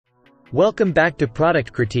Welcome back to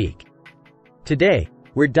Product Critique. Today,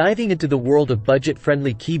 we're diving into the world of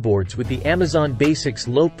budget-friendly keyboards with the Amazon Basics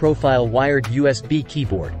low-profile wired USB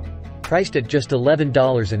keyboard, priced at just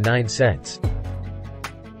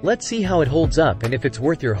 $11.09. Let's see how it holds up and if it's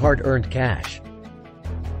worth your hard-earned cash.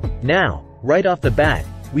 Now, right off the bat,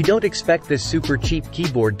 we don't expect this super cheap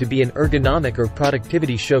keyboard to be an ergonomic or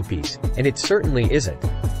productivity showpiece, and it certainly isn't.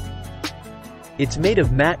 It's made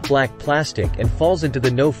of matte black plastic and falls into the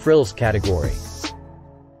no-frills category.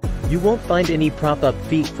 You won't find any prop-up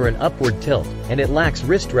feet for an upward tilt, and it lacks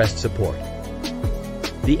wrist rest support.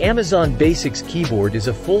 The Amazon Basics keyboard is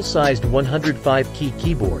a full-sized 105-key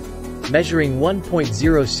keyboard, measuring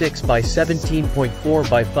 1.06 by 17.4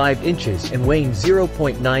 by 5 inches and weighing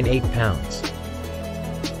 0.98 pounds.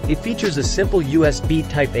 It features a simple USB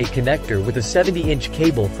Type-A connector with a 70-inch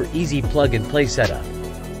cable for easy plug-and-play setup.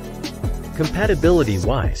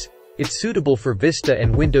 Compatibility-wise, it's suitable for Vista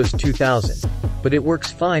and Windows 2000, but it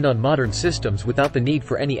works fine on modern systems without the need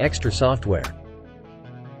for any extra software.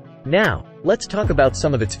 Now, let's talk about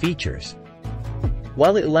some of its features.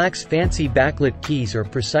 While it lacks fancy backlit keys or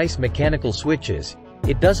precise mechanical switches,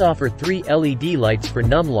 it does offer 3 LED lights for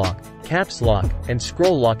num-lock, caps lock, and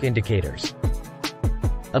scroll lock indicators.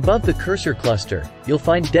 Above the cursor cluster, you'll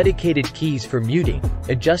find dedicated keys for muting,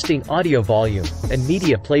 adjusting audio volume, and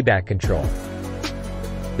media playback control.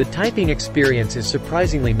 The typing experience is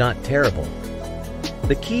surprisingly not terrible.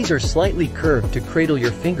 The keys are slightly curved to cradle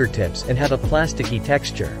your fingertips and have a plasticky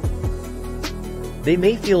texture. They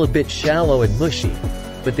may feel a bit shallow and mushy,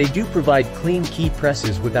 but they do provide clean key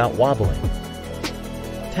presses without wobbling.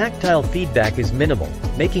 Tactile feedback is minimal,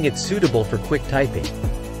 making it suitable for quick typing.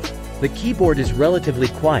 The keyboard is relatively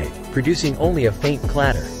quiet, producing only a faint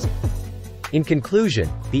clatter. In conclusion,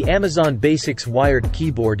 the Amazon Basics wired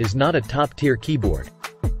keyboard is not a top-tier keyboard.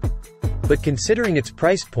 But considering its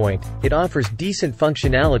price point, it offers decent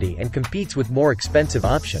functionality and competes with more expensive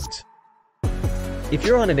options. If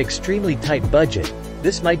you're on an extremely tight budget,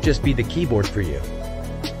 this might just be the keyboard for you.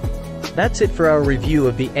 That's it for our review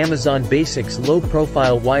of the Amazon Basics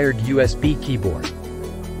low-profile wired USB keyboard.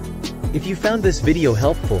 If you found this video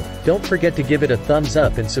helpful, don't forget to give it a thumbs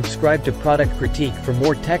up and subscribe to Product Critique for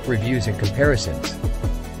more tech reviews and comparisons.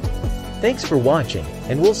 Thanks for watching,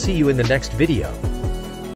 and we'll see you in the next video.